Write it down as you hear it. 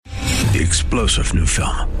The explosive new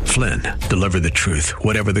film, Flynn, deliver the truth,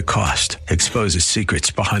 whatever the cost, exposes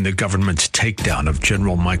secrets behind the government's takedown of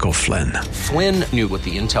General Michael Flynn. Flynn knew what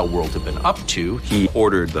the intel world had been up to. He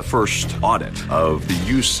ordered the first audit of the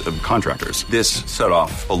use of contractors. This set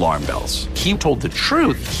off alarm bells. He told the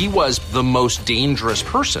truth. He was the most dangerous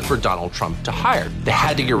person for Donald Trump to hire. They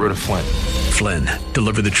had to get rid of Flynn. Flynn,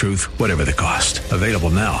 deliver the truth, whatever the cost. Available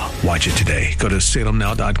now. Watch it today. Go to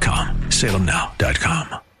salemnow.com.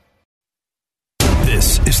 salemnow.com.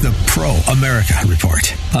 This is the Pro America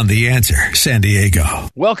Report on The Answer San Diego.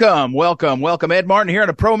 Welcome. Ed Martin here on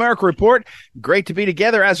the Pro America Report. Great to be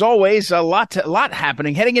together. As always, a lot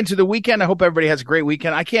happening. Heading into the weekend, I hope everybody has a great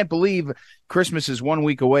weekend. I can't believe Christmas is 1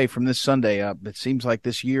 week away from this Sunday. It seems like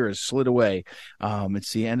this year has slid away.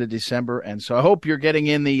 It's the end of December, and so I hope you're getting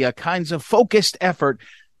in the kinds of focused effort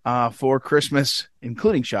for Christmas,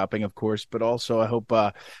 including shopping, of course, but also I hope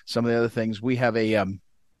some of the other things. We have a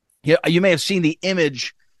you may have seen the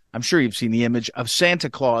image. I'm sure you've seen the image of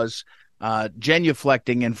Santa Claus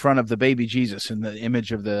genuflecting in front of the baby Jesus, and the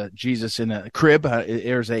image of the Jesus in a crib.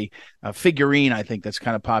 There's a figurine, I think, that's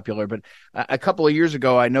kind of popular. But a couple of years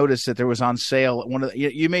ago, I noticed that there was on sale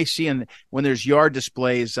you may see when there's yard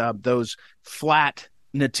displays, those flat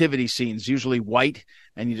nativity scenes, usually white,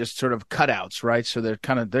 and you just sort of cutouts, right? So they're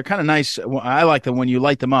kind of nice. I like them when you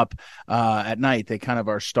light them up at night. They kind of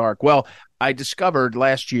are stark. Well, I discovered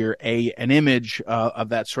last year an image of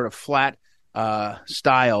that sort of flat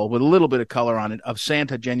style with a little bit of color on it of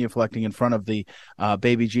Santa genuflecting in front of the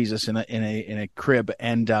baby Jesus in a crib,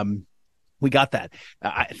 and we got that.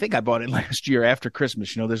 I think I bought it last year after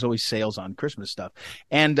Christmas. There's always sales on Christmas stuff.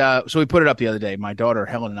 And so we put it up the other day, my daughter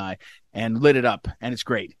Helen and I, and lit it up. And it's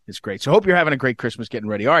great. It's great. So hope you're having a great Christmas getting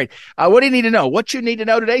ready. All right. What do you need to know? What you need to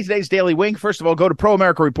know today? Today's Daily Wink. First of all, go to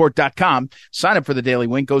proamericareport.com. Sign up for the Daily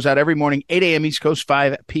Wink. Goes out every morning, 8 a.m. East Coast,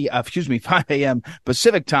 5 a.m.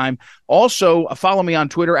 Pacific time. Also, follow me on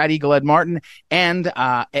Twitter at Eagle Ed Martin and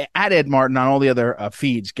at Ed Martin on all the other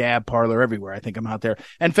feeds, Gab, Parler, everywhere. I think I'm out there.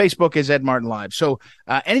 And Facebook is Ed Martin Live. So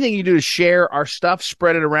anything you do to share our stuff,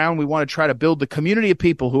 spread it around. We want to try to build the community of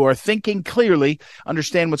people who are thinking clearly,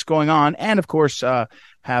 understand what's going on, and of course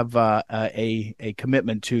have a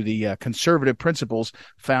commitment to the conservative principles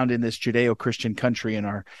found in this Judeo-Christian country and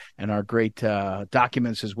our great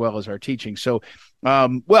documents as well as our teaching. So,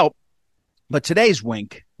 but today's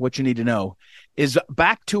wink, what you need to know, is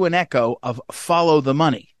back to an echo of follow the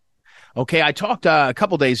money. Okay, I talked a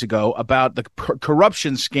couple days ago about the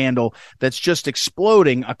corruption scandal that's just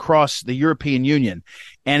exploding across the European Union.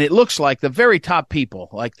 And it looks like the very top people,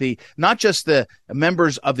 like not just the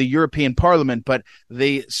members of the European Parliament, but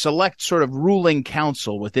the select sort of ruling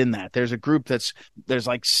council within that. There's a group there's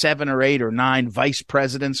like 7 or 8 or 9 vice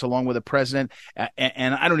presidents along with a president.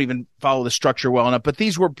 And I don't even follow the structure well enough, but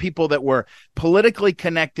these were people that were politically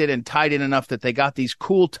connected and tied in enough that they got these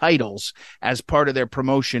cool titles as part of their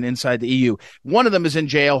promotion inside the EU. One of them is in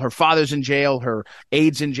jail. Her father's in jail. Her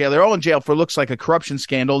aide's in jail. They're all in jail for looks like a corruption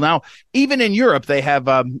scandal. Now, even in Europe, they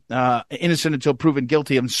have innocent until proven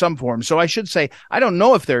guilty in some form. So I should say, I don't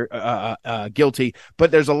know if they're guilty,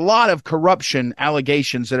 but there's a lot of corruption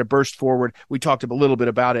allegations that have burst forward. We talked a little bit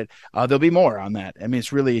about it. There'll be more on that. I mean,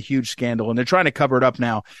 it's really a huge scandal, and they're trying to cover it up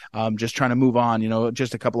now, just trying to move on,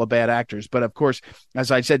 just a couple of bad actors. But of course,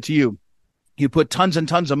 as I said to you, you put tons and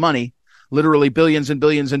tons of money, literally billions and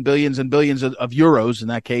billions and billions and billions of euros in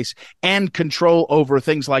that case, and control over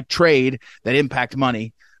things like trade that impact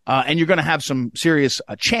money. And you're going to have some serious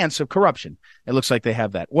chance of corruption. It looks like they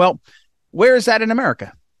have that. Well, where is that in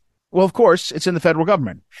America? Well, of course, it's in the federal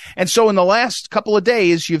government. And so in the last couple of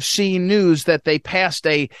days, you've seen news that they passed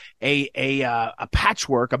a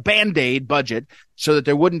patchwork, a Band-Aid budget, so that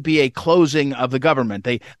there wouldn't be a closing of the government.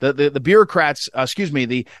 The bureaucrats,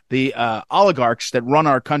 the oligarchs that run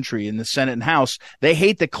our country in the Senate and House, they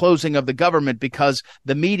hate the closing of the government because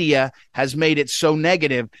the media has made it so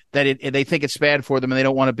negative that they think it's bad for them, and they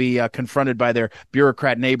don't want to be confronted by their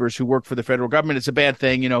bureaucrat neighbors who work for the federal government. It's a bad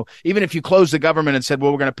thing. Even if you close the government and said,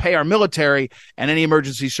 well, we're going to pay our military and any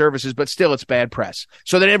emergency services, but still it's bad press.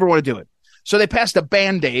 So they never want to do it. So they passed a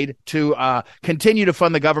Band-Aid to continue to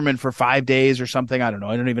fund the government for 5 days or something. I don't know.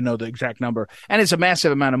 I don't even know the exact number. And it's a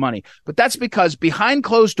massive amount of money. But that's because behind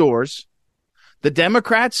closed doors, the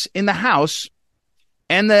Democrats in the House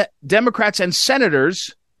and the Democrats and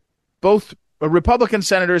senators, both Republican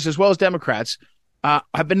senators as well as Democrats,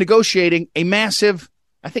 have been negotiating a massive,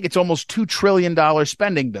 I think it's almost $2 trillion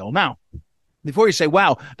spending bill. Now, before you say,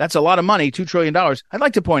 wow, that's a lot of money, $2 trillion, I'd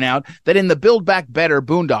like to point out that in the Build Back Better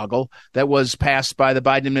boondoggle that was passed by the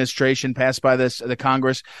Biden administration, passed by the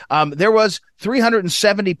Congress, there was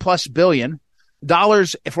 $370+ billion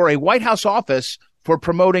dollars for a White House office for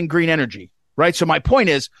promoting green energy, right? So my point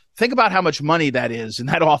is, think about how much money that is in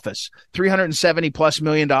that office,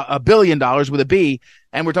 $370+ billion with a B.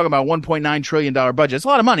 And we're talking about $1.9 trillion budget. It's a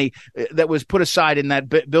lot of money that was put aside in that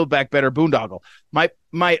Build Back Better boondoggle. But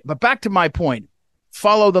back to my point,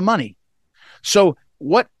 follow the money. So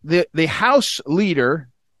what the House leader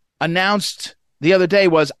announced the other day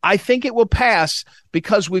was, I think it will pass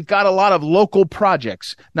because we've got a lot of local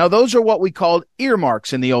projects. Now, those are what we called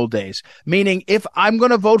earmarks in the old days, meaning if I'm going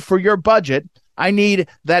to vote for your budget, I need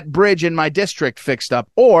that bridge in my district fixed up,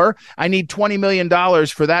 or I need $20 million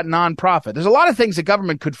for that nonprofit. There's a lot of things the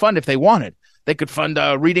government could fund if they wanted. They could fund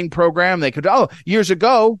a reading program. They could, years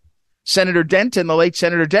ago, Senator Denton, the late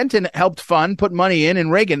Senator Denton, helped put money in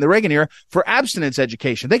the Reagan era for abstinence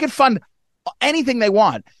education. They could fund anything they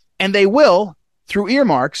want, and they will, through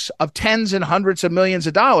earmarks of tens and hundreds of millions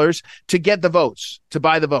of dollars to get the votes, to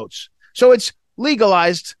buy the votes. So it's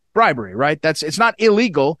legalized bribery, right? It's not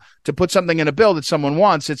illegal to put something in a bill that someone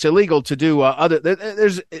wants. It's illegal to do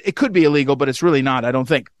it could be illegal, but it's really not, I don't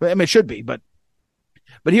think. I mean, it should be, but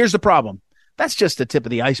here's the problem. That's just the tip of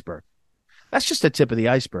the iceberg. That's just the tip of the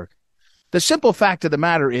iceberg. The simple fact of the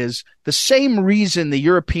matter is the same reason the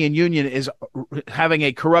European Union is having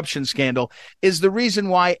a corruption scandal is the reason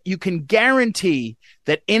why you can guarantee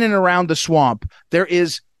that in and around the swamp, there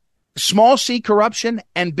is small c corruption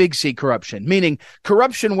and big C corruption, meaning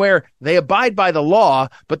corruption where they abide by the law,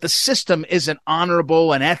 but the system isn't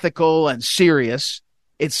honorable and ethical and serious.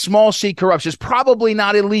 It's small c corruption. It's probably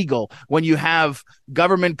not illegal when you have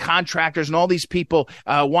government contractors and all these people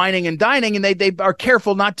whining and dining, and they are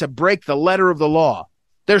careful not to break the letter of the law.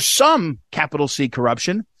 There's some capital C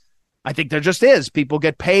corruption. I think there just is. People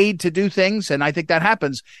get paid to do things, and I think that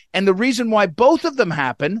happens. And the reason why both of them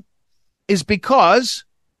happen is because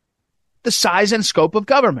the size and scope of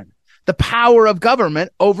government, the power of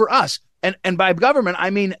government over us. And by government,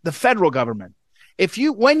 I mean the federal government.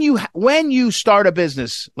 When you start a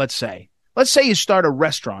business, let's say you start a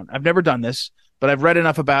restaurant. I've never done this, but I've read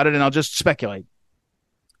enough about it and I'll just speculate.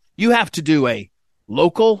 You have to do a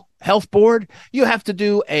local health board. You have to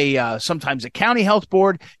do sometimes a county health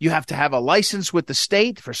board. You have to have a license with the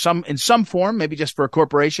state in some form, maybe just for a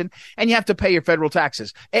corporation, and you have to pay your federal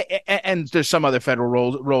taxes. And there's some other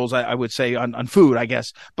federal roles I would say on food, I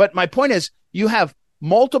guess. But my point is you have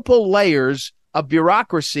multiple layers of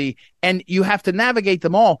bureaucracy and you have to navigate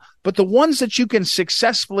them all. But the ones that you can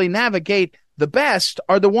successfully navigate the best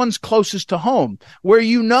are the ones closest to home, where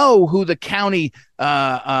you know who the county,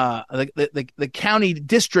 the county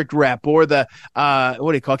district rep or the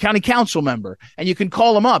county council member, and you can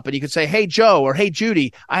call them up and you can say, "Hey Joe" or "Hey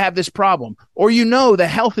Judy, I have this problem." Or the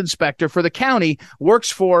health inspector for the county works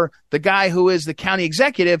for the guy who is the county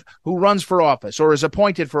executive who runs for office or is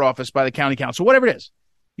appointed for office by the county council, whatever it is.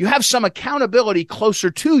 You have some accountability closer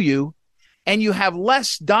to you, and you have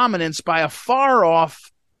less dominance by a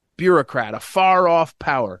far-off bureaucrat, a far-off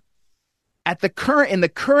power. In the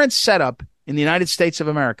current setup in the United States of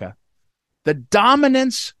America, the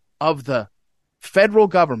dominance of the federal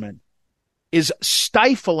government is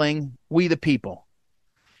stifling we the people.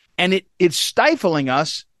 And it's stifling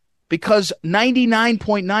us because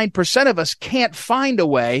 99.9% of us can't find a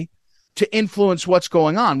way to influence what's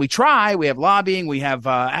going on. We try, we have lobbying, we have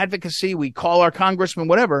advocacy, we call our congressman,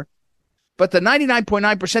 whatever. But the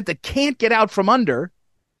 99.9% that can't get out from under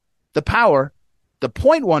the power, the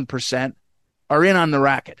 0.1% are in on the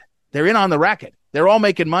racket. They're in on the racket. They're all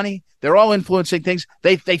making money. They're all influencing things.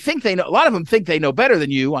 They think they know. A lot of them think they know better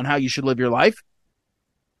than you on how you should live your life,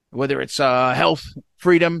 whether it's health,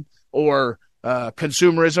 freedom, or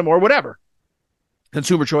consumerism, or whatever.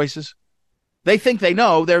 Consumer choices. They think they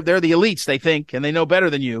know. They're the elites, they think, and they know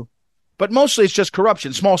better than you. But mostly it's just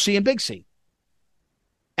corruption, small c and big C.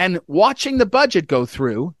 And watching the budget go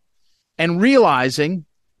through and realizing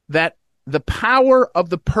that the power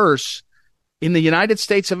of the purse in the United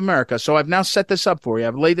States of America, so I've now set this up for you.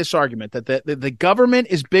 I've laid this argument that the government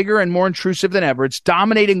is bigger and more intrusive than ever. It's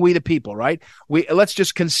dominating we the people, right? Let's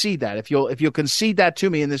just concede that. If you'll concede that to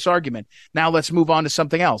me in this argument. Now let's move on to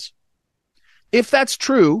something else. If that's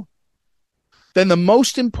true, then the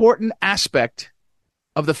most important aspect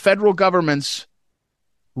of the federal government's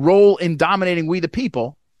role in dominating we the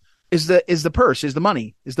people is the purse, is the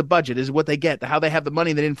money, is the budget, is what they get, how they have the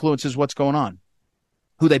money that influences what's going on,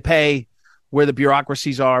 who they pay, where the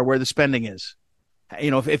bureaucracies are, where the spending is.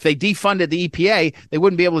 If they defunded the EPA, they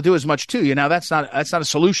wouldn't be able to do as much too. Now that's not a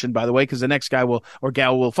solution, by the way, because the next guy or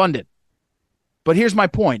gal will fund it. But here's my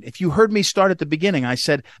point. If you heard me start at the beginning, I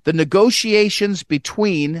said the negotiations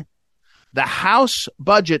between the House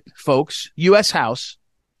budget folks, U.S. House,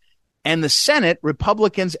 and the Senate,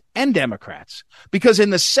 Republicans and Democrats. Because in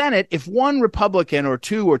the Senate, if one Republican or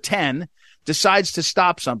 2 or 10 decides to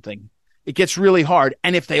stop something, it gets really hard.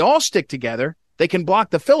 And if they all stick together, they can block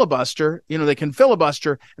the filibuster. They can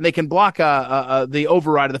filibuster and they can block the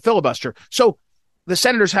override of the filibuster. So the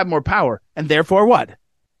senators have more power, and therefore what?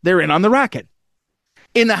 They're in on the racket.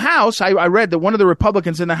 In the House, I read that one of the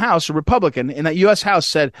Republicans in the House, a Republican in that U.S. House,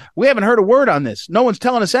 said, we haven't heard a word on this. No one's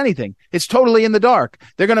telling us anything. It's totally in the dark.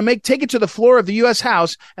 They're going to take it to the floor of the U.S.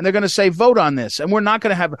 House, and they're going to say, vote on this. And we're not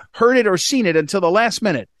going to have heard it or seen it until the last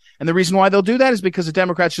minute. And the reason why they'll do that is because the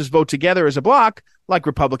Democrats just vote together as a block, like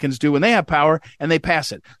Republicans do when they have power, and they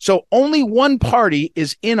pass it. So only one party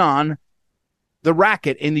is in on the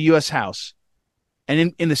racket in the U.S. House.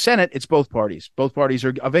 And in the Senate, it's both parties. Both parties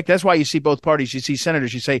are evicted. That's why you see both parties. You see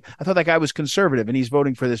senators. You say, I thought that guy was conservative and he's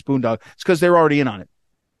voting for this boondoggle. It's because they're already in on it.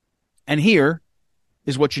 And here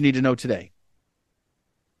is what you need to know today.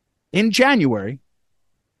 In January,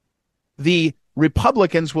 the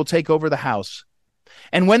Republicans will take over the House.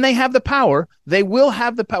 And when they have the power, they will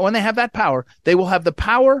have the power. When they have that power, they will have the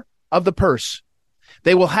power of the purse.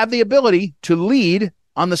 They will have the ability to lead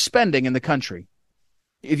on the spending in the country.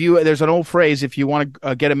 There's an old phrase, if you want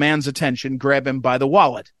to get a man's attention, grab him by the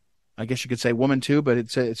wallet. I guess you could say woman too, but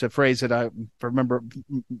it's a phrase that I remember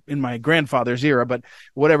in my grandfather's era, but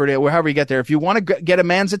whatever it is, however you get there. If you want to get a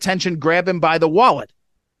man's attention, grab him by the wallet.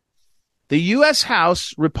 The U.S.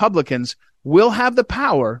 House Republicans will have the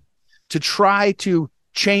power to try to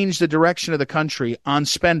change the direction of the country on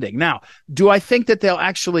spending. Now, do I think that they'll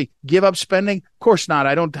actually give up spending? Of course not.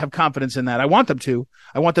 I don't have confidence in that. I want them to.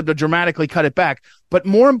 I want them to dramatically cut it back. But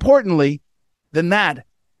more importantly than that,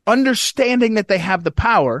 understanding that they have the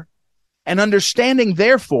power and understanding,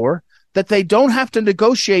 therefore, that they don't have to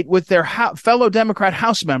negotiate with their fellow Democrat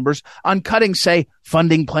House members on cutting, say,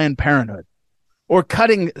 funding Planned Parenthood or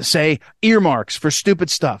cutting, say, earmarks for stupid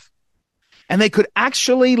stuff. And they could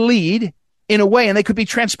actually lead in a way, and they could be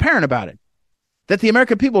transparent about it, that the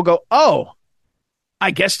American people go, oh,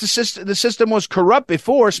 I guess the system was corrupt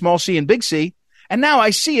before, small c and big C, and now I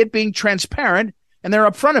see it being transparent, and they're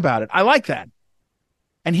upfront about it. I like that.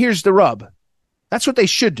 And here's the rub. That's what they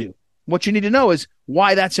should do. What you need to know is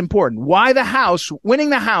why that's important, why the House, winning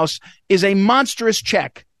the House, is a monstrous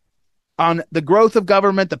check on the growth of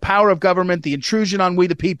government, the power of government, the intrusion on we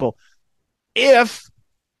the people, if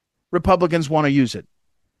Republicans want to use it.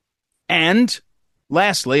 And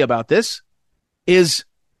lastly about this is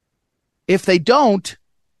if they don't,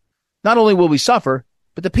 not only will we suffer,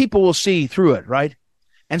 but the people will see through it, right?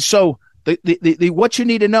 And so the what you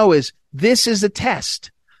need to know is this is a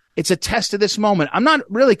test. It's a test of this moment. I'm not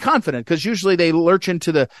really confident because usually they lurch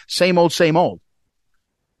into the same old.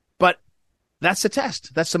 But that's the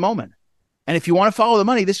test. That's the moment. And if you want to follow the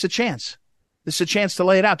money, this is a chance. This is a chance to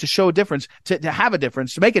lay it out, to show a difference, to have a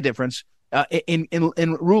difference, to make a difference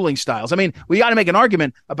in ruling styles. I mean, we got to make an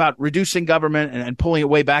argument about reducing government and pulling it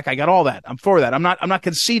way back. I got all that. I'm for that. I'm not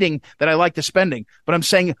conceding that I like the spending, but I'm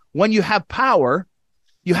saying when you have power,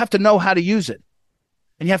 you have to know how to use it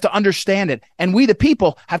and you have to understand it. And we, the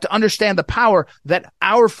people, have to understand the power that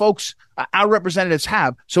our folks, our representatives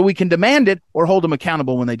have so we can demand it or hold them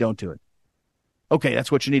accountable when they don't do it. Okay,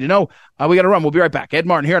 that's what you need to know. We got to run. We'll be right back. Ed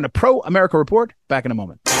Martin here on the Pro America Report. Back in a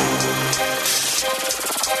moment.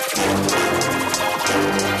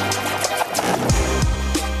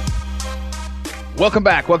 Welcome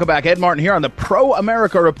back. Ed Martin here on the Pro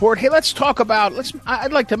America Report. Hey, let's talk about,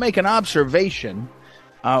 I'd like to make an observation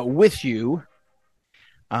with you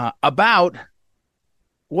about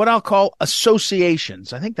what I'll call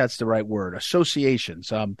associations. I think that's the right word,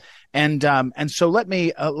 associations. And so let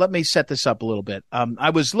me set this up a little bit.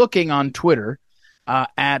 I was looking on Twitter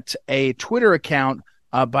at a Twitter account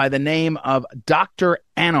by the name of Dr.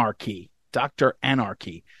 Anarchy. Dr.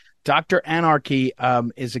 Anarchy. Dr. Anarchy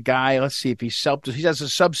is a guy, let's see if he has a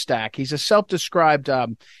Substack. He's a self-described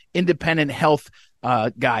independent health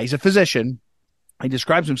guy. He's a physician. He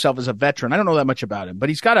describes himself as a veteran. I don't know that much about him, but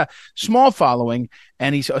he's got a small following,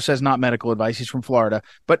 and he says not medical advice. He's from Florida,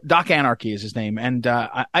 but Doc Anarchy is his name. And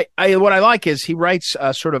what I like is he writes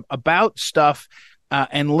sort of about stuff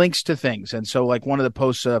and links to things. And so like one of the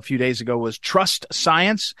posts a few days ago was Trust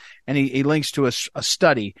Science, and he links to a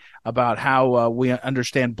study about how we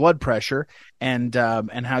understand blood pressure and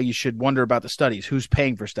how you should wonder about the studies, who's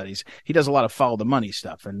paying for studies. He does a lot of follow the money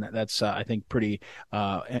stuff, and that's I think pretty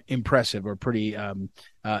impressive or pretty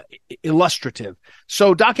illustrative.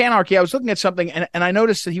 So Doc Anarchy, I was looking at something and I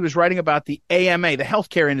noticed that he was writing about the AMA, the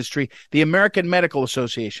healthcare industry, the American Medical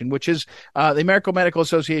Association, which is the American Medical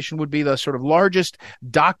Association would be the sort of largest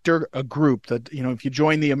doctor group that, if you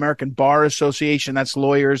join the American Bar Association, that's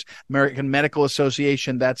lawyers. American Medical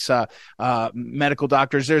Association. That's medical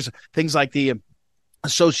doctors. There's things like the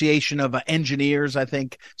Association of Engineers. I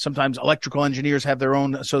think sometimes electrical engineers have their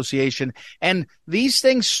own association. And these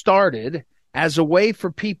things started as a way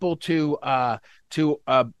for people to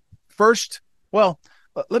first, well,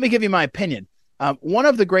 let me give you my opinion. One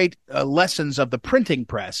of the great lessons of the printing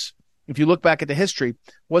press, if you look back at the history,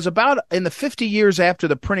 was about in the 50 years after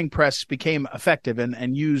the printing press became effective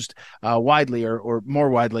and used widely or more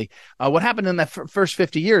widely. What happened in the first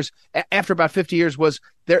 50 years, after about 50 years, was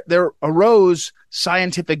there arose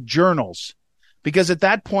scientific journals. Because at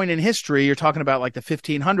that point in history, you're talking about like the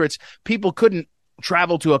 1500s, people couldn't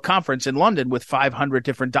travel to a conference in London with 500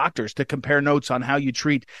 different doctors to compare notes on how you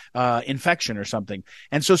treat infection or something.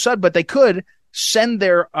 And so, but they could send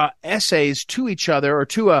their essays to each other or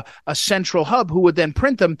to a central hub who would then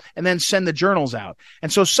print them and then send the journals out.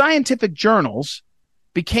 And so scientific journals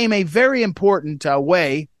became a very important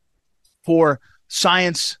way for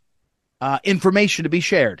science information to be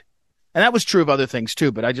shared. And that was true of other things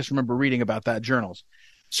too, but I just remember reading about that journals.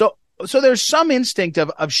 So there's some instinct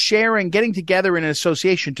of sharing, getting together in an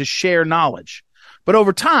association to share knowledge. But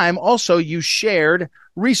over time, also, you shared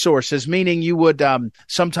resources, meaning you would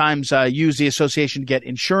sometimes use the association to get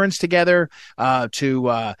insurance together,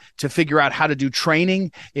 to figure out how to do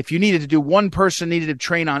training. If you needed to do, one person needed to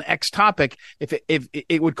train on X topic, if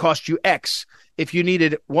it would cost you X. If you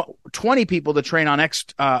needed 20 people to train on X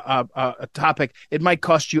topic, it might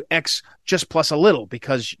cost you X just plus a little,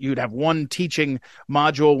 because you'd have one teaching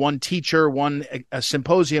module, one teacher, one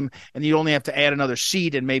symposium, and you'd only have to add another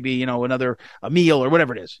seat and maybe, another a meal or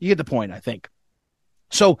whatever it is. You get the point, I think.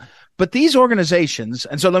 So, but these organizations,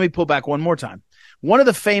 and so let me pull back one more time. One of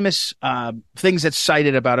the famous things that's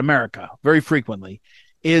cited about America very frequently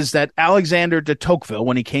is that Alexander de Tocqueville,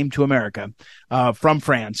 when he came to America from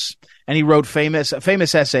France, and he wrote famous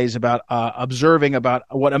essays about observing about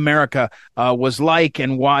what America was like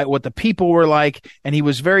and what the people were like, and he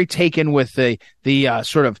was very taken with the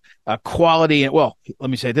sort of quality. Well, let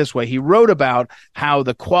me say it this way: he wrote about how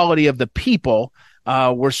the quality of the people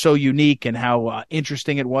were so unique and how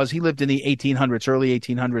interesting it was. He lived in the 1800s, early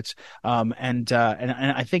 1800s, and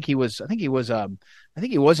I think he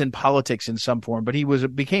was in politics in some form, but he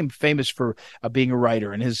became famous for being a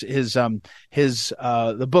writer. And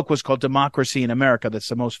the book was called Democracy in America. That's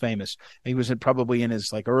the most famous. He was probably in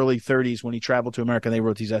his early 30s when he traveled to America and they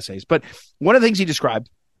wrote these essays. But one of the things he described,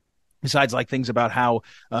 besides things about how,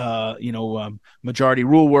 majority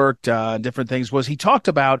rule worked, different things, was he talked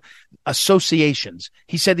about associations.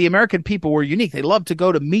 He said the American people were unique. They loved to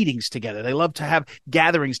go to meetings together. They loved to have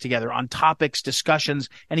gatherings together on topics, discussions.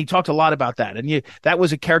 And he talked a lot about that. And that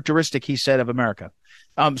was a characteristic, he said, of America.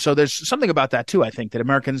 So there's something about that too. I think that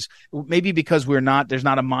Americans, maybe because there's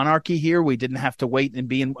not a monarchy here, we didn't have to wait and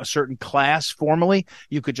be in a certain class formally.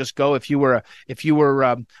 You could just go if you were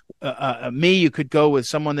me, you could go with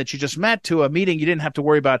someone that you just met to a meeting. You didn't have to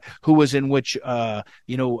worry about who was in which,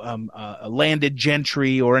 landed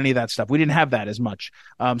gentry or any of that stuff. We didn't have that as much.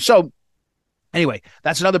 So anyway,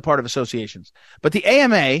 that's another part of associations. But the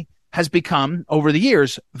AMA has become, over the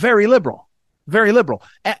years, very liberal,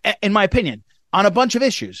 in my opinion, on a bunch of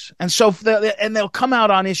issues. And so they'll come out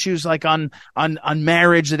on issues like on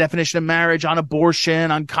marriage, the definition of marriage, on abortion,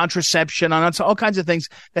 on contraception, on all kinds of things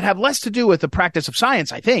that have less to do with the practice of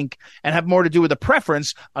science, I think, and have more to do with a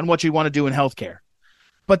preference on what you want to do in healthcare.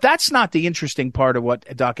 But that's not the interesting part of what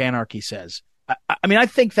Doc Anarchy says. I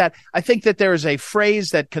think that there is a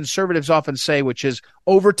phrase that conservatives often say, which is,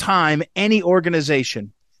 over time, any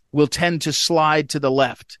organization will tend to slide to the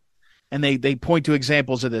left. And they point to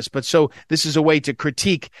examples of this. But so this is a way to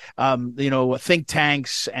critique, think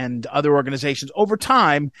tanks and other organizations. Over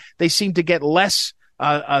time, they seem to get less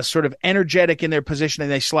sort of energetic in their position,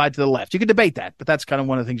 and they slide to the left. You could debate that, but that's kind of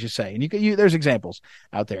one of the things you say. And there's examples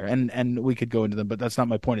out there, and we could go into them, but that's not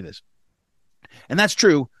my point of this. And that's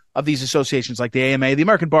true of these associations like the AMA. The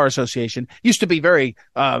American Bar Association used to be very,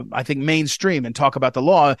 mainstream and talk about the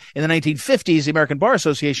law. In the 1950s, the American Bar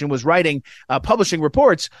Association was publishing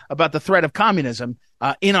reports about the threat of communism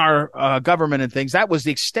in our government and things. That was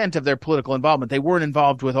the extent of their political involvement. They weren't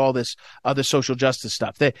involved with all this other social justice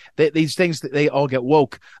stuff. These things, they all get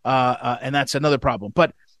woke, and that's another problem.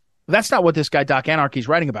 But that's not what this guy Doc Anarchy is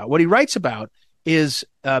writing about. What he writes about is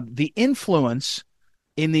the influence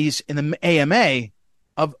in the AMA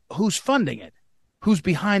of who's funding it, who's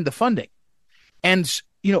behind the funding. And,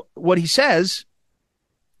 what he says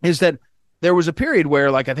is that there was a period where,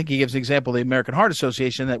 like, I think he gives the example of the American Heart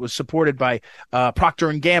Association that was supported by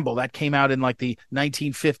Procter & Gamble. That came out in like the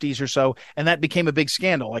 1950s or so, and that became a big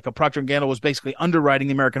scandal. Like, a Procter & Gamble was basically underwriting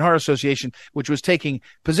the American Heart Association, which was taking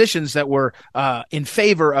positions that were in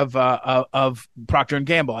favor of Procter &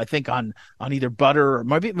 Gamble, I think on either butter or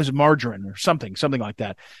maybe it was margarine or something like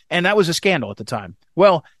that. And that was a scandal at the time.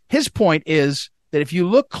 Well, his point is that if you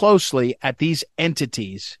look closely at these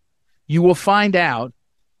entities, you will find out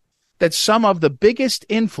that some of the biggest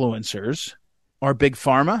influencers are big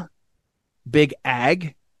pharma, big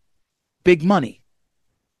ag, big money.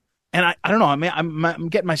 And I don't know. I mean, I'm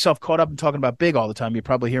getting myself caught up in talking about big all the time. You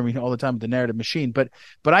probably hear me all the time with the narrative machine. But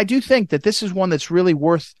I do think that this is one that's really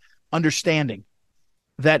worth understanding,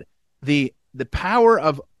 that the power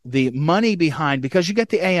of the money behind, because you get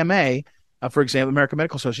the AMA, for example, American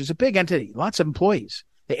Medical Association, is a big entity, lots of employees.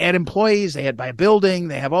 They add employees, they buy a building,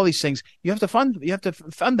 they have all these things. You have to fund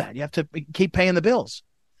that. You have to keep paying the bills.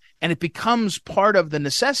 And it becomes part of the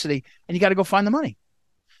necessity, and you got to go find the money.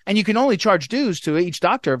 And you can only charge dues to each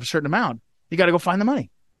doctor of a certain amount. You got to go find the money.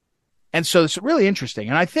 And so it's really interesting.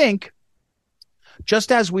 And I think, just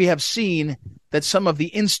as we have seen that some of the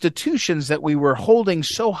institutions that we were holding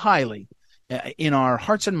so highly in our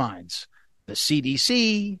hearts and minds, the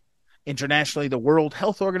CDC, internationally, the World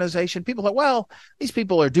Health Organization, people are, well, these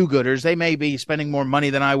people are do-gooders. They may be spending more money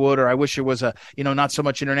than I would, or I wish there was not so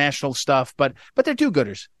much international stuff, but they're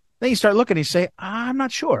do-gooders. Then you start looking and you say, I'm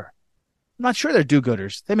not sure. I'm not sure they're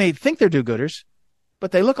do-gooders. They may think they're do-gooders,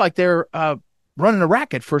 but they look like they're running a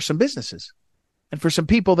racket for some businesses and for some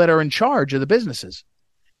people that are in charge of the businesses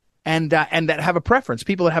and that have a preference,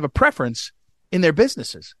 people that have a preference in their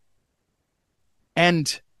businesses.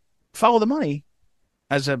 And follow the money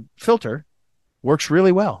as a filter works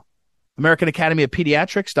really well. American Academy of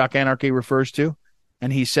Pediatrics, Doc Anarchy refers to,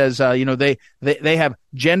 and he says, they have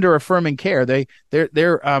gender affirming care.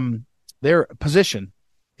 Their position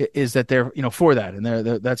is that they're, for that, and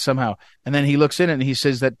that's somehow. And then he looks in it and he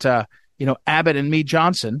says that, Abbott and Mead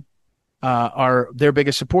Johnson are their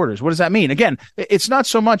biggest supporters. What does that mean? Again, it's not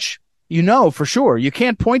so much, for sure. You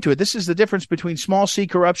can't point to it. This is the difference between small C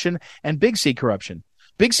corruption and big C corruption.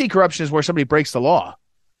 Big C corruption is where somebody breaks the law.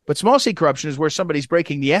 But small C corruption is where somebody's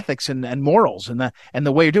breaking the ethics and morals and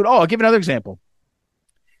the way you do it. Oh, I'll give another example.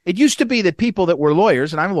 It used to be that people that were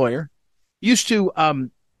lawyers, and I'm a lawyer, used to,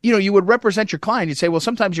 you would represent your client. You'd say, well,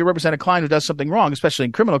 sometimes you represent a client who does something wrong, especially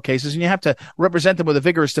in criminal cases, and you have to represent them with a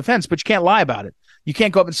vigorous defense, but you can't lie about it. You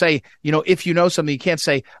can't go up and say, if you know something, you can't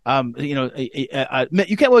say,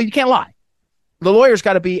 you can't lie. The lawyer's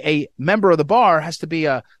got to be a member of the bar, has to be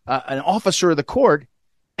an officer of the court,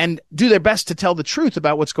 and do their best to tell the truth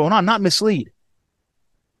about what's going on, not mislead.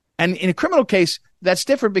 And in a criminal case, that's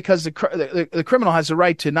different because the criminal has the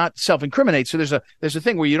right to not self-incriminate. So there's a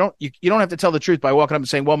thing where you don't have to tell the truth by walking up and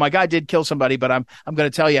saying, well, my guy did kill somebody, but I'm going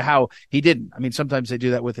to tell you how he didn't. I mean, sometimes they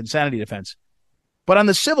do that with insanity defense. But on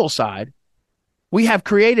the civil side, we have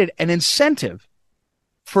created an incentive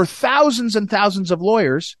for thousands and thousands of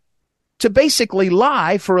lawyers to basically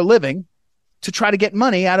lie for a living to try to get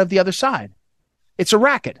money out of the other side. It's a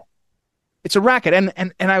racket. It's a racket.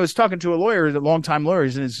 And I was talking to a lawyer, a longtime lawyer,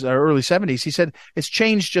 he's in his early 70s. He said it's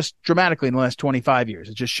changed just dramatically in the last 25 years.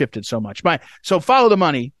 It just shifted so much. So follow the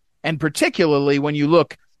money. And particularly when you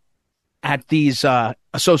look at these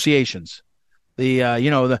associations,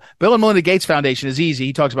 the Bill and Melinda Gates Foundation is easy.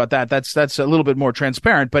 He talks about that. That's a little bit more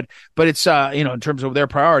transparent, but it's, in terms of their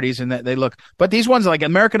priorities and that they look, but these ones like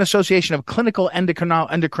American Association of Clinical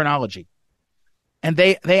Endocrinology, and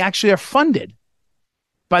they actually are funded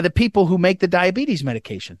by the people who make the diabetes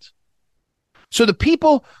medications. So the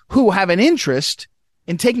people who have an interest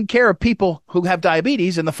in taking care of people who have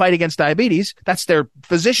diabetes and the fight against diabetes, that's their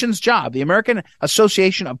physician's job, the American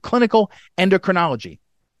Association of Clinical Endocrinology.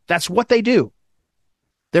 That's what they do.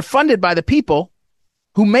 They're funded by the people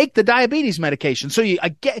who make the diabetes medication. So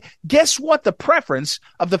guess what the preference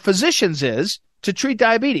of the physicians is to treat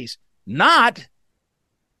diabetes? Not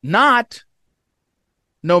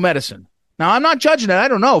no medicine. Now, I'm not judging it. I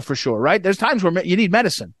don't know for sure, right? There's times where you need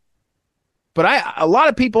medicine. But a lot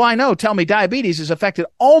of people I know tell me diabetes is affected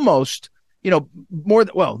almost, more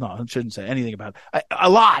than, well, no, I shouldn't say anything about it, a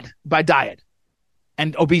lot by diet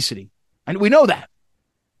and obesity. And we know that.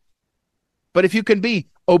 But if you can be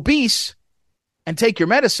obese and take your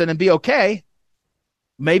medicine and be okay,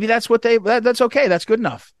 maybe that's that's okay. That's good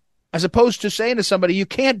enough. As opposed to saying to somebody, you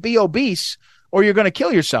can't be obese or you're going to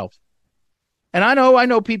kill yourself. And I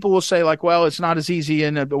know people will say like, well, it's not as easy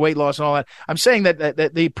in weight loss and all that. I'm saying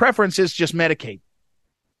that the preference is just medicate.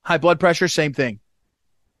 High blood pressure, same thing.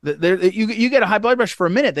 You get a high blood pressure for a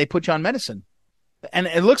minute, they put you on medicine. And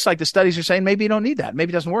it looks like the studies are saying maybe you don't need that.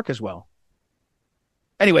 Maybe it doesn't work as well.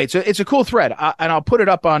 Anyway, it's a cool thread, and I'll put it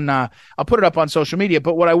up on social media.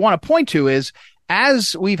 But what I want to point to is,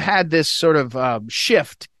 as we've had this sort of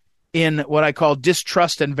shift in what I call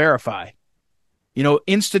distrust and verify,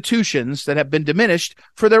 institutions that have been diminished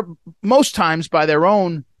for their most times by their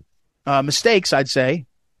own mistakes, I'd say,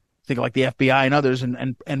 think like the FBI and others,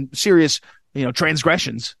 and serious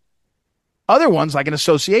transgressions. Other ones, like an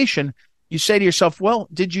association, you say to yourself, well,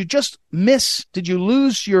 did you just miss? Did you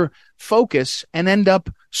lose your focus and end up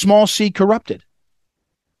small c corrupted?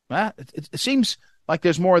 Well, it seems like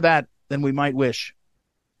there's more of that than we might wish.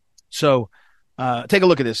 So take a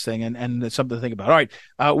look at this thing, and it's something to think about. All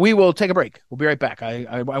right, we will take a break. We'll be right back.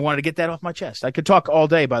 I wanted to get that off my chest. I could talk all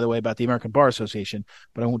day, by the way, about the American Bar Association,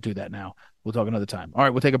 but I won't do that now. We'll talk another time. All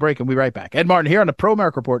right, we'll take a break and we'll be right back. Ed Martin here on the Pro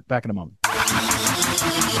America Report. Back in a moment.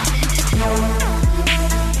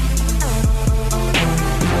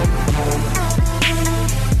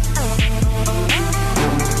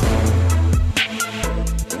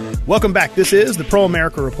 Welcome back. This is the Pro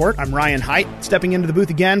America Report. I'm Ryan Haidt, stepping into the booth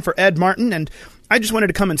again for Ed Martin, and I just wanted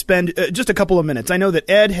to come and spend just a couple of minutes. I know that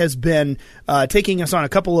Ed has been taking us on a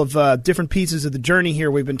couple of different pieces of the journey here.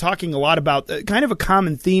 We've been talking a lot about kind of a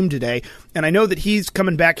common theme today, and I know that he's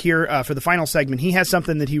coming back here for the final segment. He has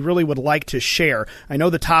something that he really would like to share. I know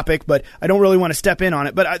the topic, but I don't really want to step in on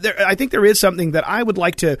it. But I think there is something that I would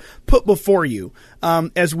like to put before you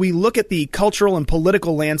as we look at the cultural and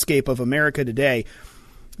political landscape of America today.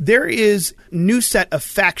 There is a new set of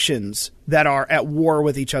factions that are at war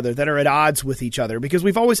with each other, that are at odds with each other, because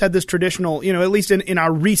we've always had this traditional, at least in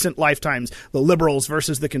our recent lifetimes, the liberals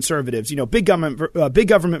versus the conservatives, big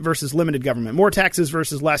government versus limited government, more taxes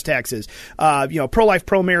versus less taxes, pro-life,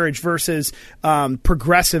 pro-marriage versus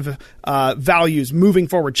progressive values moving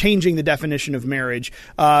forward, changing the definition of marriage,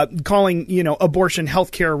 calling, abortion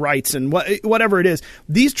healthcare rights and whatever it is.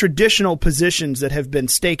 These traditional positions that have been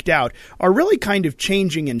staked out are really kind of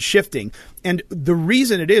changing and shifting. And the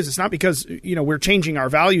reason it is, it's not because, we're changing our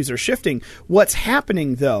values or shifting. What's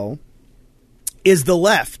happening, though, is the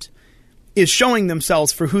left is showing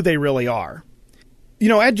themselves for who they really are.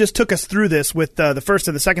 Ed just took us through this with the first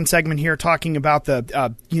and the second segment here, talking about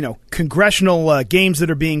the, congressional games that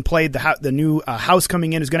are being played. The new House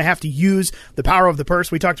coming in is going to have to use the power of the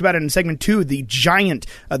purse. We talked about it in segment 2. The giant,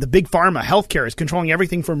 the big pharma healthcare is controlling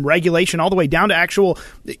everything from regulation all the way down to actual,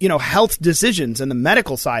 health decisions and the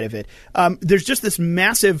medical side of it. There's just this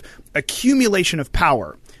massive accumulation of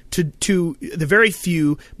power to the very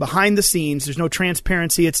few behind the scenes. There's no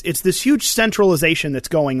transparency. It's this huge centralization that's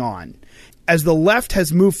going on. As the left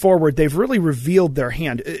has moved forward, they've really revealed their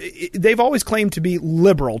hand. They've always claimed to be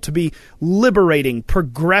liberal, to be liberating,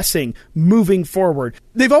 progressing, moving forward.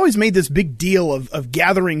 They've always made this big deal of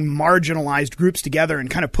gathering marginalized groups together and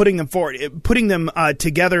kind of putting them forward, putting them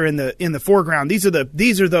together in the foreground. These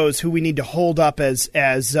are those who we need to hold up as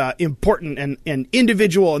important and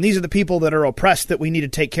individual, and these are the people that are oppressed that we need to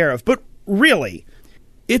take care of. But really,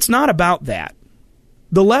 it's not about that.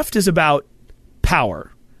 The left is about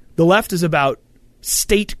power. The left is about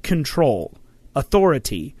state control,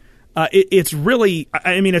 authority. It's really,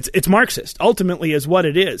 it's Marxist, ultimately, is what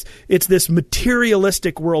it is. It's this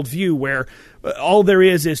materialistic worldview where all there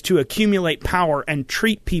is to accumulate power and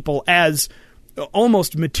treat people as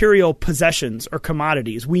almost material possessions or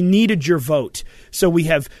commodities. We needed your vote, so we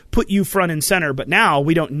have put you front and center, but now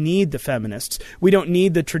we don't need the feminists. We don't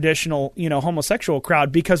need the traditional, homosexual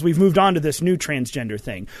crowd, because we've moved on to this new transgender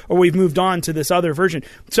thing, or we've moved on to this other version.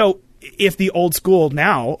 So if the old school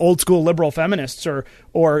liberal feminists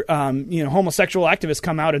or homosexual activists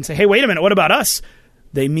come out and say, hey, wait a minute, what about us?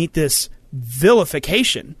 They meet this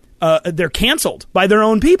vilification. They're canceled by their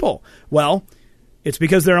own people. Well, it's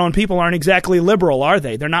because their own people aren't exactly liberal, are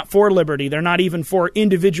they? They're not for liberty. They're not even for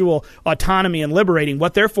individual autonomy and liberating.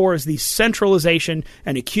 What they're for is the centralization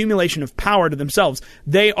and accumulation of power to themselves.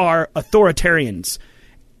 They are authoritarians.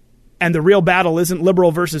 And the real battle isn't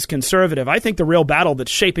liberal versus conservative. I think the real battle that's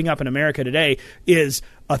shaping up in America today is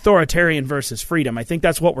authoritarian versus freedom. I think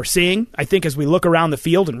that's what we're seeing. I think as we look around the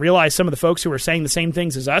field and realize some of the folks who are saying the same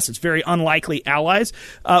things as us, it's very unlikely allies,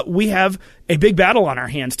 we have a big battle on our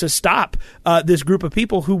hands to stop this group of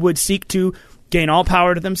people who would seek to gain all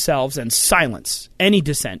power to themselves and silence any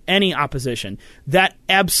dissent, any opposition. That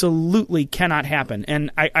absolutely cannot happen. And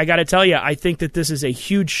I got to tell you, I think that this is a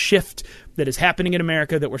huge shift that is happening in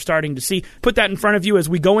America that we're starting to see. Put that in front of you as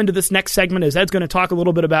we go into this next segment, as Ed's going to talk a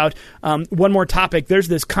little bit about one more topic. There's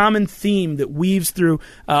this common theme that weaves through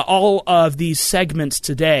all of these segments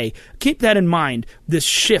today. Keep that in mind, this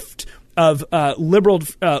shift of liberal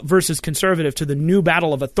versus conservative to the new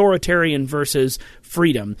battle of authoritarian versus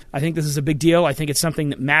freedom. I think this is a big deal. I think it's something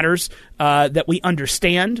that matters, that we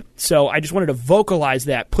understand. So I just wanted to vocalize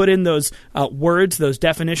that, put in those words, those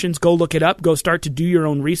definitions, go look it up, go start to do your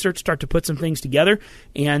own research, start to put some things together,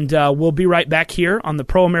 and we'll be right back here on the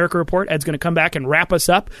Pro America Report. Ed's going to come back and wrap us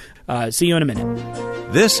up. See you in a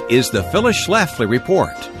minute. This is the Phyllis Schlafly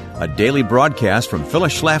Report, a daily broadcast from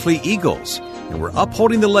Phyllis Schlafly Eagles. And we're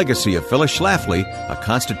upholding the legacy of Phyllis Schlafly, a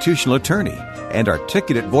constitutional attorney and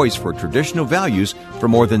articulate voice for traditional values for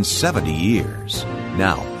more than 70 years.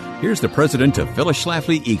 Now, here's the president of Phyllis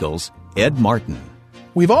Schlafly Eagles, Ed Martin.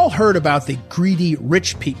 We've all heard about the greedy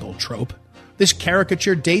rich people trope. This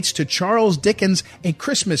caricature dates to Charles Dickens' A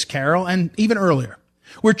Christmas Carol and even earlier.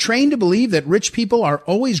 We're trained to believe that rich people are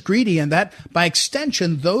always greedy and that, by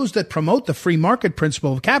extension, those that promote the free market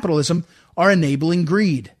principle of capitalism are enabling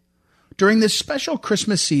greed. During this special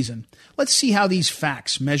Christmas season, let's see how these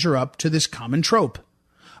facts measure up to this common trope.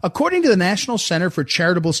 According to the National Center for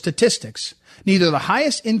Charitable Statistics, neither the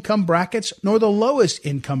highest income brackets nor the lowest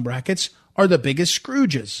income brackets are the biggest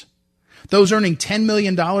Scrooges. Those earning $10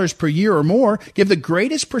 million per year or more give the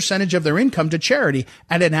greatest percentage of their income to charity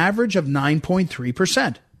at an average of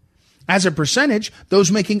 9.3%. As a percentage,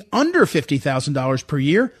 those making under $50,000 per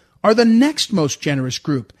year are the next most generous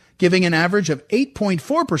group, giving an average of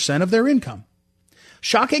 8.4% of their income.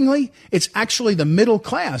 Shockingly, it's actually the middle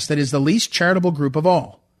class that is the least charitable group of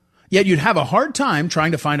all. Yet you'd have a hard time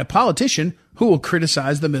trying to find a politician who will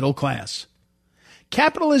criticize the middle class.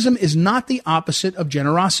 Capitalism is not the opposite of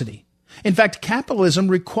generosity. In fact, capitalism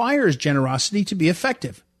requires generosity to be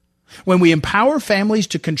effective. When we empower families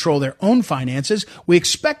to control their own finances, we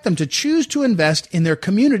expect them to choose to invest in their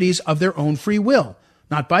communities of their own free will,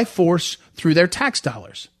 not by force through their tax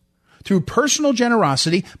dollars. Through personal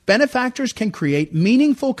generosity, benefactors can create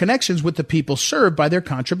meaningful connections with the people served by their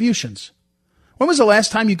contributions. When was the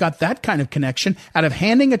last time you got that kind of connection out of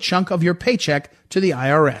handing a chunk of your paycheck to the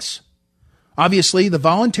IRS? Obviously, the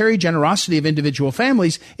voluntary generosity of individual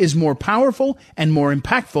families is more powerful and more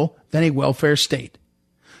impactful than a welfare state.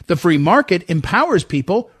 The free market empowers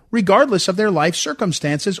people regardless of their life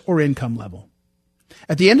circumstances or income level.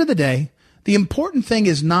 At the end of the day, the important thing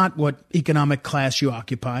is not what economic class you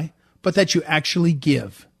occupy, but that you actually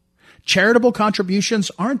give. Charitable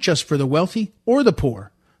contributions aren't just for the wealthy or the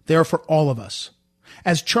poor. They are for all of us.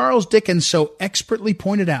 As Charles Dickens so expertly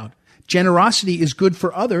pointed out, generosity is good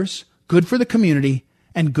for others, good for the community,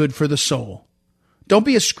 and good for the soul. Don't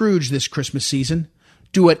be a Scrooge this Christmas season.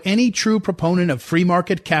 Do what any true proponent of free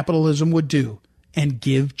market capitalism would do, and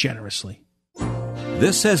give generously.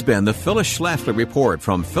 This has been the Phyllis Schlafly Report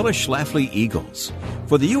from Phyllis Schlafly Eagles.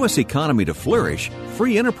 For the U.S. economy to flourish,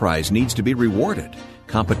 free enterprise needs to be rewarded.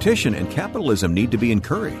 Competition and capitalism need to be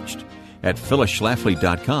encouraged. At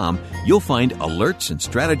phyllisschlafly.com, you'll find alerts and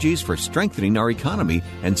strategies for strengthening our economy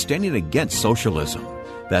and standing against socialism.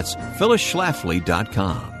 That's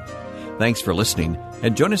phyllisschlafly.com. Thanks for listening,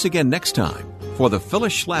 and join us again next time for the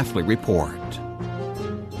Phyllis Schlafly Report.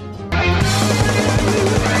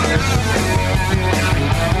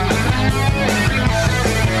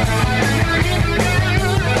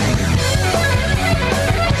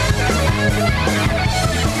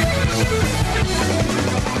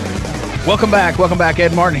 Welcome back.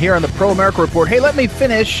 Ed Martin here on the Pro America Report. Hey, let me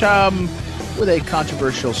finish with a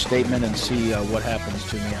controversial statement and see what happens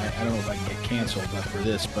to me. I don't know if I can get canceled for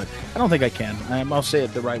this, but I don't think I can. I'll say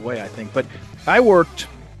it the right way, I think. But I worked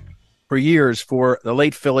for years for the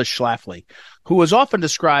late Phyllis Schlafly, who was often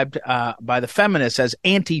described by the feminists as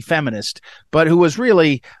anti-feminist, but who was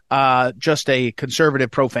really just a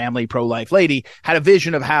conservative, pro-family, pro-life lady, had a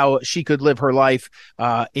vision of how she could live her life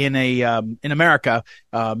in America,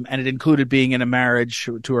 and it included being in a marriage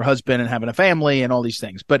to her husband and having a family and all these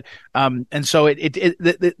things. But and so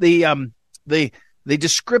the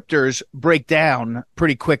descriptors break down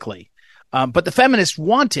pretty quickly. But the feminists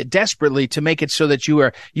wanted desperately to make it so that you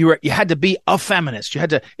had to be a feminist. You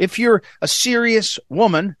had to, if you're a serious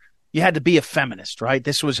woman, you had to be a feminist, right?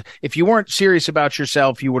 This was, if you weren't serious about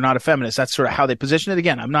yourself, you were not a feminist. That's sort of how they position it.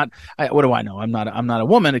 Again, what do I know? I'm not a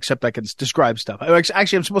woman, except I can describe stuff.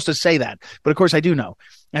 Actually, I'm supposed to say that, but of course I do know.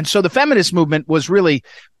 And so the feminist movement was really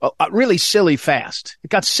silly fast.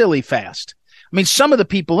 It got silly fast. I mean, some of the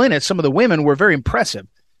people in it, some of the women were very impressive,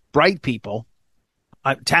 bright people.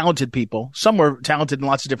 Talented people. Some were talented in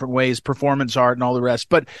lots of different ways, performance art and all the rest.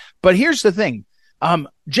 But here's the thing.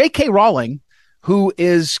 J.K. Rowling, who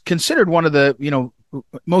is considered one of the,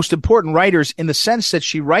 most important writers in the sense that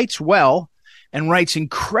she writes well and writes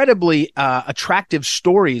incredibly attractive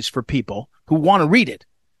stories for people who want to read it.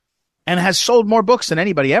 and has sold more books than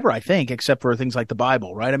anybody ever, I think, except for things like the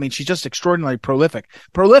Bible, right? I mean, she's just extraordinarily prolific.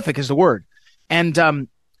 Prolific is the word. And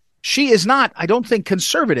she is not, I don't think,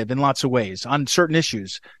 conservative in lots of ways on certain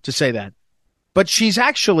issues, to say that. But she's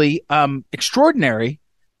actually extraordinary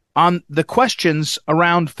on the questions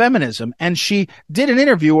around feminism. And she did an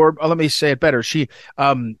interview, or let me say it better. She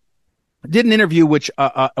did an interview which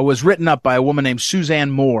was written up by a woman named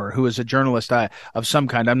Suzanne Moore, who is a journalist of some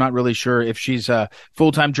kind. I'm not really sure if she's a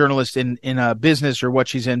full-time journalist in a business or what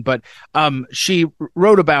she's in, but she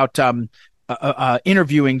wrote about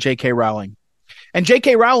interviewing J.K. Rowling. And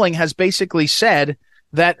J.K. Rowling has basically said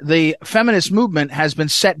that the feminist movement has been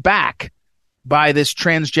set back by this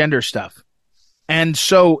transgender stuff. And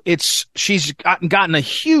so she's gotten a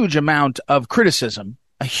huge amount of criticism,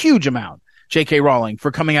 a huge amount, J.K. Rowling,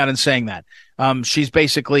 for coming out and saying that. She's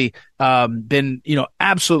basically been,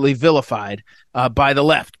 absolutely vilified by the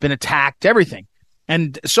left, been attacked, everything.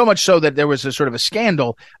 And so much so that there was a sort of a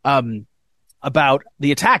scandal about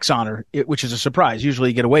the attacks on her, which is a surprise. Usually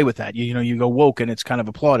you get away with that. You go woke and it's kind of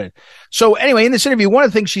applauded. So anyway, in this interview, one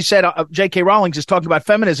of the things she said, J.K. Rowling just talking about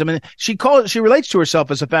feminism, and she relates to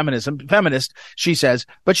herself as a feminist, she says,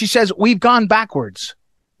 but she says, we've gone backwards.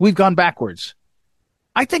 We've gone backwards.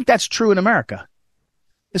 I think that's true in America.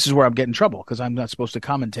 This is where I'm getting in trouble because I'm not supposed to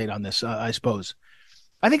commentate on this, I suppose.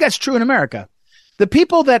 I think that's true in America. The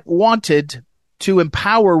people that wanted to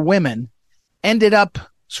empower women ended up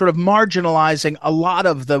sort of marginalizing a lot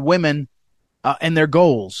of the women and their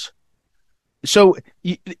goals. So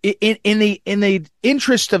in the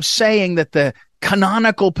interest of saying that the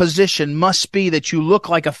canonical position must be that you look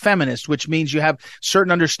like a feminist, which means you have certain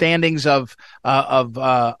understandings of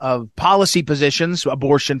policy positions,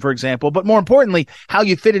 abortion, for example, but more importantly, how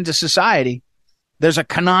you fit into society. There's a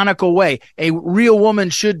canonical way. A real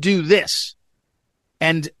woman should do this.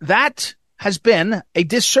 And that has been a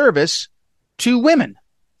disservice to women.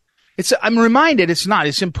 I'm reminded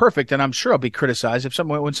it's imperfect, and I'm sure I'll be criticized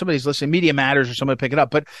when somebody's listening, Media Matters or somebody pick it up.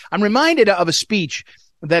 But I'm reminded of a speech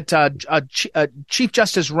that Chief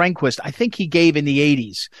Justice Rehnquist, I think he gave in the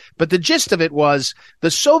 80s. But the gist of it was the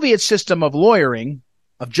Soviet system of lawyering,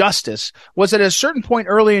 of justice, was that at a certain point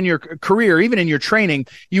early in your career, even in your training,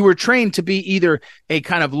 you were trained to be either a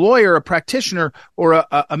kind of lawyer, a practitioner, or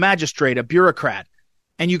a magistrate, a bureaucrat.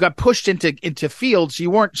 And you got pushed into fields.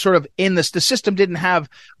 You weren't sort of in this. The system didn't have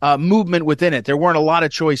movement within it. There weren't a lot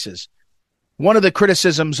of choices. One of the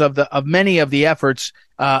criticisms of many of the efforts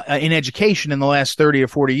in education in the last 30 or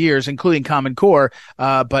 40 years, including Common Core,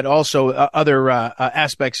 but also other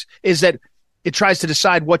aspects, is that it tries to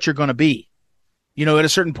decide what you're going to be. At a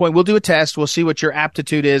certain point, we'll do a test. We'll see what your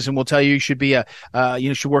aptitude is, and we'll tell you should be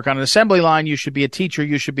you should work on an assembly line. You should be a teacher.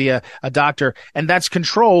 You should be a doctor. And that's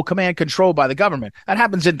command control by the government. That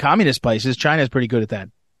happens in communist places. China is pretty good at that.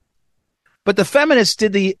 But the feminists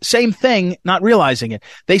did the same thing, not realizing it.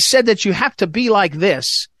 They said that you have to be like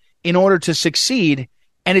this in order to succeed,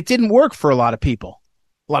 and it didn't work for a lot of people,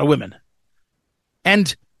 a lot of women.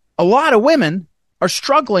 And a lot of women are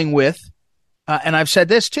struggling with, and I've said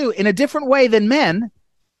this too, in a different way than men,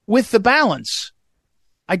 with the balance.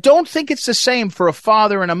 I don't think it's the same for a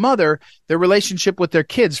father and a mother, their relationship with their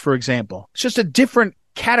kids, for example. It's just a different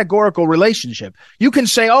categorical relationship. You can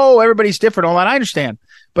say, oh, everybody's different, all that, I understand.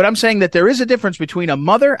 But I'm saying that there is a difference between a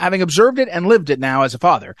mother, having observed it and lived it now as a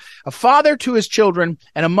father to his children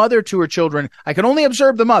and a mother to her children. I can only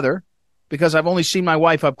observe the mother because I've only seen my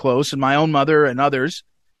wife up close and my own mother and others.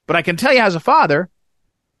 But I can tell you as a father,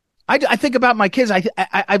 I think about my kids.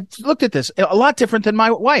 I've looked at this a lot different than my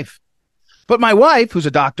wife. But my wife, who's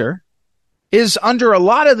a doctor, is under a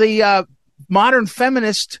lot of the modern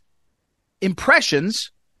feminist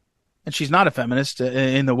impressions. And she's not a feminist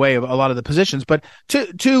in the way of a lot of the positions, but she's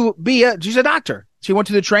a doctor. She went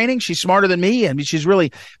to the training. She's smarter than me, and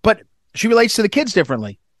but she relates to the kids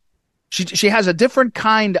differently. She has a different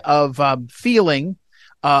kind of feeling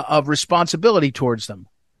of responsibility towards them.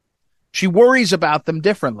 She worries about them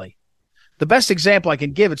differently. The best example I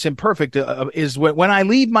can give, it's imperfect, is when I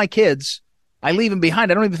leave my kids, I leave them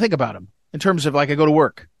behind. I don't even think about them in terms of like I go to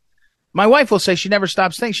work. My wife will say she never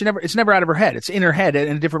stops thinking. It's never out of her head. It's in her head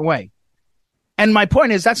in a different way. And my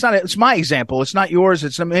point is, it's my example. It's not yours.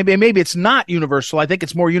 It's maybe it's not universal. I think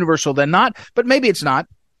it's more universal than not, but maybe it's not.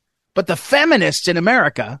 But the feminists in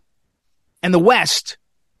America and the West,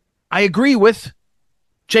 I agree with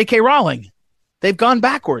J.K. Rowling. They've gone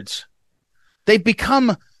backwards. They've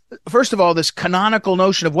become, first of all, this canonical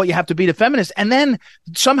notion of what you have to be to feminist. And then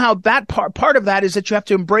somehow that part of that is that you have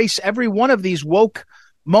to embrace every one of these woke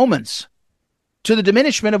moments to the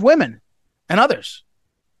diminishment of women and others.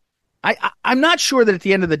 I'm not sure that at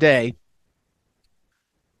the end of the day,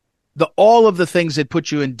 all of the things that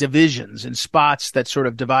put you in divisions and spots that sort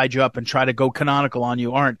of divide you up and try to go canonical on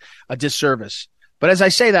you aren't a disservice. But as I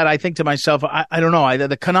say that, I think to myself, I don't know.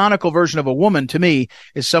 The canonical version of a woman to me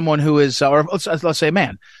is someone who is, or let's say a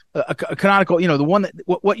man, a canonical, the one that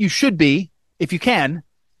what you should be, if you can,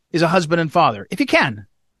 is a husband and father. If you can.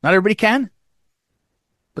 Not everybody can.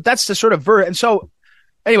 But that's the sort of and so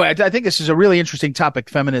anyway, I think this is a really interesting topic,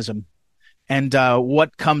 feminism, and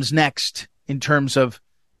what comes next in terms of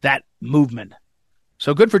that movement.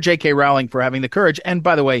 So good for J.K. Rowling for having the courage. And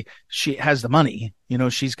by the way, she has the money.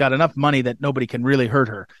 She's got enough money that nobody can really hurt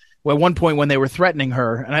her. Well, at one point when they were threatening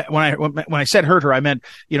her, and when I said hurt her, I meant,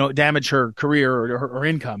 damage her career or her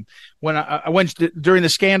income. When I went during the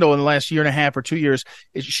scandal in the last year and a half or 2 years,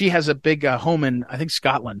 she has a big home in, I think,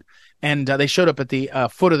 Scotland. And they showed up at the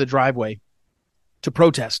foot of the driveway to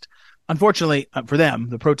protest. Unfortunately for them,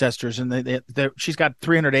 the protesters, and she's got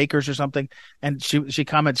 300 acres or something, and she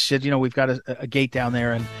comments, said, we've got a gate down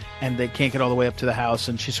there, and they can't get all the way up to the house,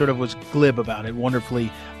 and she sort of was glib about it,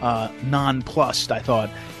 wonderfully nonplussed, I thought,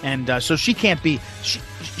 and so she can't be,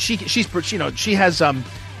 she has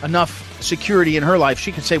enough security in her life,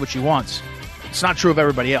 she can say what she wants. It's not true of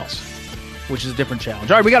everybody else, which is a different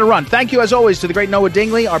challenge. All right, we got to run. Thank you, as always, to the great Noah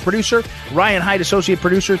Dingley, our producer, Ryan Haidt, associate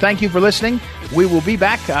producer. Thank you for listening. We will be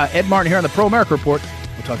back. Ed Martin here on the Pro America Report.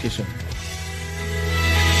 We'll talk to you soon.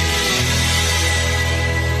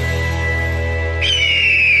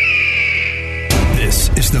 This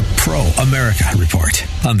is the Pro America Report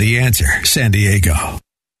on The Answer San Diego.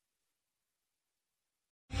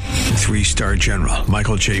 3-star General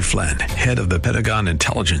Michael J. Flynn, head of the Pentagon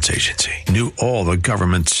Intelligence Agency, knew all the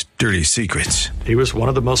government's dirty secrets. He was one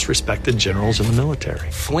of the most respected generals in the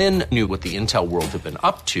military. Flynn knew what the intel world had been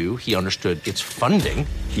up to. He understood its funding.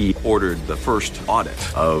 He ordered the first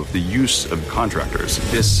audit of the use of contractors.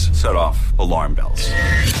 This set off alarm bells.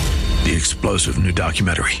 The explosive new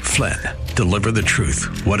documentary, Flynn, Deliver the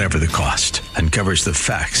Truth, Whatever the Cost, uncovers the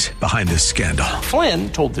facts behind this scandal.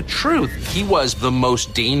 Flynn told the truth. He was the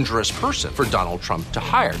most dangerous person for Donald Trump to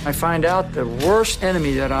hire. I find out the worst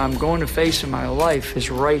enemy that I'm going to face in my life is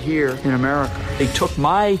right here in America. They took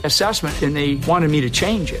my assessment and they wanted me to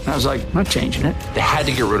change it. And I was like, I'm not changing it. They had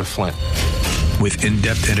to get rid of Flynn. With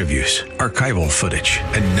in-depth interviews, archival footage,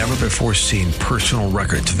 and never-before-seen personal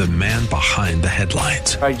records of the man behind the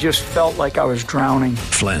headlines. I just felt like I was drowning.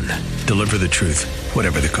 Flynn, Deliver the Truth,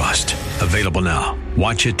 Whatever the Cost. Available now.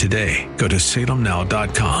 Watch it today. Go to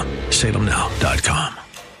salemnow.com. salemnow.com.